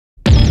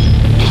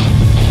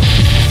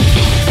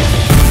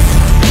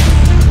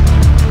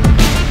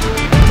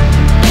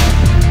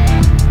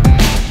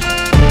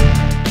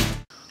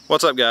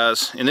What's up,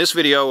 guys? In this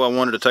video I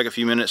wanted to take a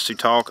few minutes to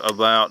talk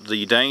about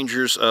the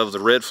dangers of the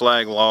red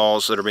flag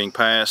laws that are being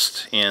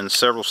passed in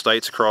several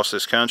states across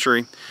this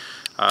country.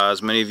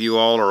 As many of you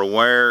all are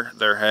aware,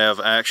 there have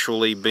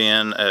actually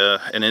been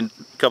a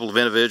couple of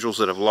individuals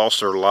that have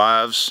lost their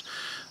lives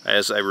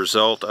as a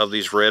result of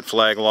these red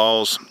flag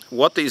laws.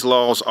 What these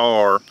laws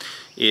are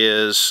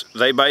is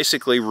they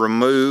basically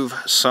remove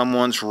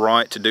someone's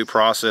right to due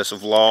process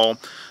of law.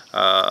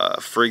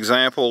 For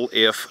example,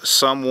 if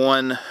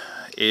someone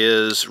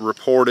is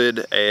reported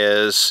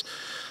as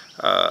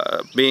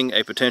being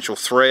a potential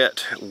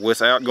threat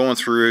without going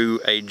through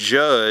a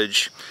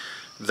judge,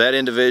 that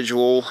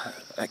individual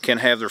can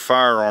have their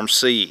firearms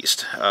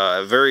seized.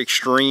 A very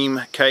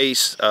extreme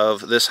case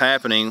of this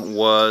happening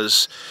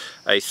was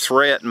a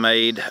threat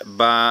made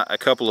by a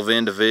couple of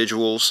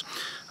individuals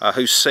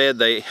who said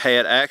they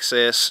had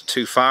access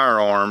to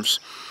firearms,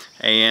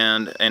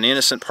 and an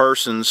innocent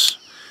person's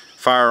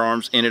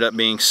firearms ended up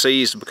being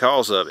seized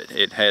because of it.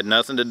 It had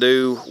nothing to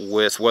do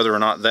with whether or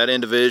not that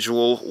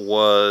individual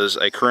was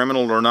a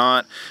criminal or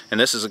not, and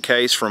this is a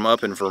case from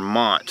up in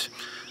Vermont.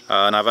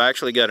 And I've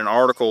actually got an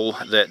article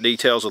that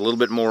details a little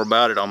bit more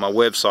about it on my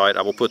website.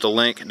 I will put the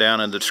link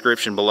down in the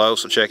description below,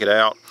 so check it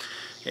out.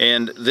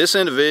 And this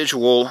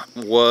individual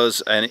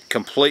was a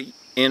complete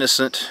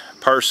innocent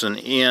person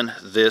in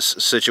this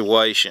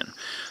situation.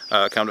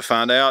 Come to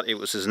find out, it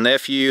was his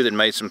nephew that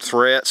made some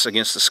threats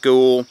against the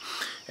school,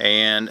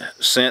 and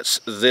since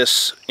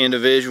this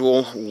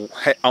individual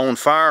owned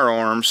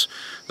firearms,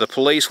 the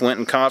police went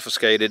and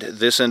confiscated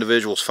this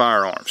individual's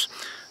firearms.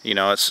 You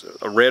know, it's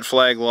a red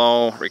flag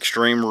law,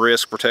 extreme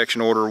risk protection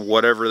order,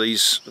 whatever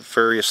these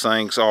various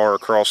things are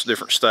across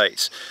different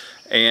states.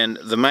 And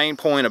the main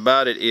point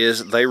about it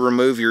is they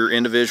remove your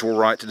individual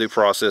right to due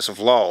process of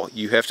law.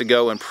 You have to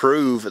go and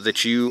prove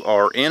that you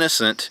are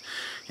innocent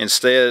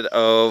instead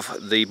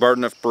of the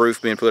burden of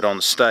proof being put on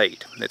the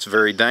state. It's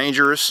very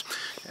dangerous.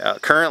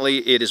 Currently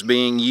it is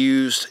being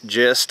used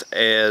just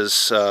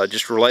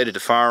related to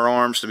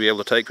firearms, to be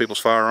able to take people's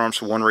firearms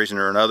for one reason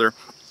or another.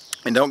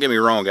 And don't get me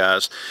wrong,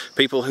 guys,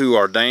 people who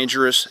are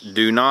dangerous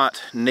do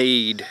not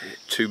need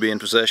to be in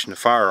possession of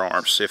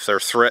firearms. If they're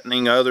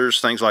threatening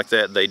others, things like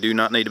that, they do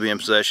not need to be in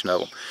possession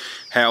of them.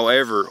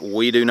 However,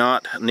 we do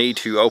not need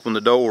to open the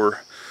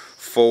door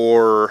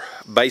for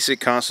basic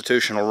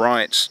constitutional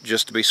rights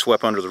just to be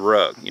swept under the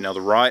rug. You know,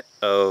 the right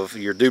of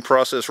your due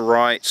process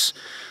rights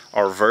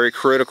are very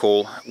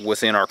critical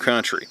within our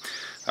country.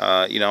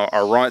 You know,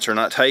 our rights are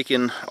not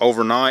taken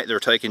overnight,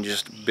 they're taken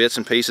just bits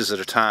and pieces at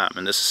a time,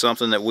 and this is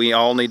something that we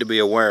all need to be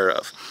aware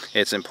of.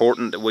 It's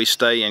important that we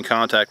stay in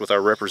contact with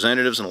our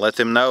representatives and let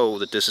them know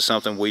that this is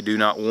something we do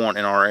not want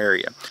in our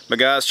area. But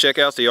guys, check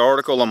out the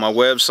article on my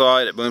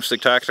website at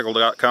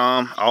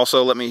boomsticktactical.com.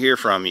 Also, let me hear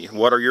from you.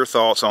 What are your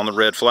thoughts on the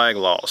red flag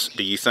laws?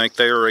 Do you think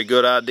they are a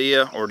good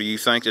idea, or do you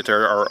think that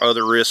there are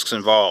other risks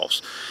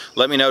involved?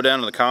 Let me know down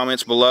in the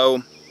comments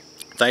below.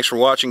 Thanks for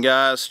watching,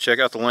 guys. Check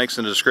out the links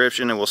in the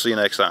description, and we'll see you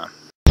next time.